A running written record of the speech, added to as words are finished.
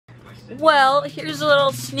Well, here's a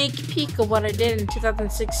little sneak peek of what I did in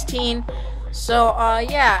 2016. So,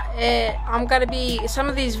 I'm gonna be, some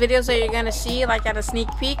of these videos that you're gonna see, like at a sneak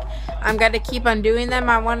peek, I'm gonna keep on doing them.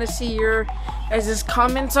 I want to see your guys'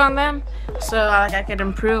 comments on them, so like I could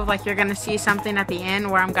improve. Like you're gonna see something at the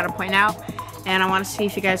end where I'm gonna point out, and I want to see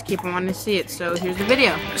if you guys keep on wanting to see it. So here's the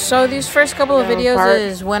video. So these first couple of videos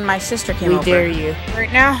is when my sister came over. We dare you.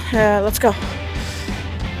 Right now, let's go.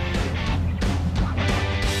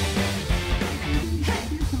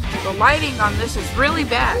 The lighting on this is really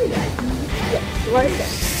bad.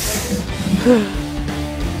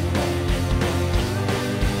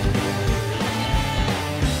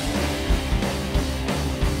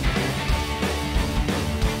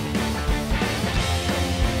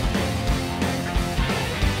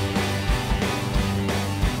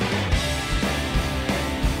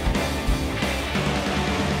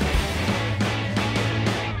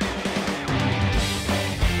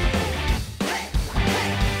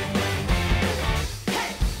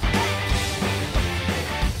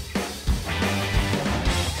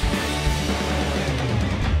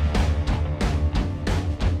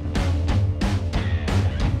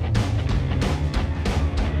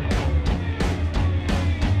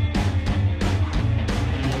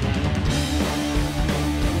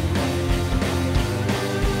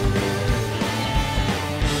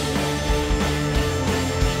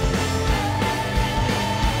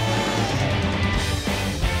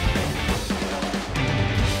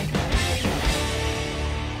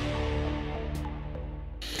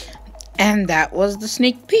 And that was the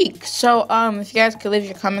sneak peek. So, if you guys could leave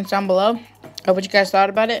your comments down below of what you guys thought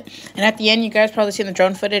about it. And at the end, you guys probably seen the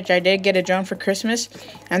drone footage. I did get a drone for Christmas.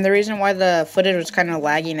 And the reason why the footage was kind of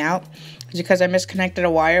lagging out is because I misconnected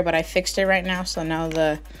a wire, but I fixed it right now. So now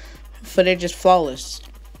the footage is flawless.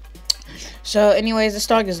 So, anyways, this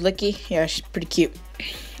dog is Licky. Yeah, she's pretty cute.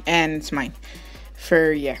 And it's mine.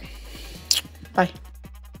 Bye.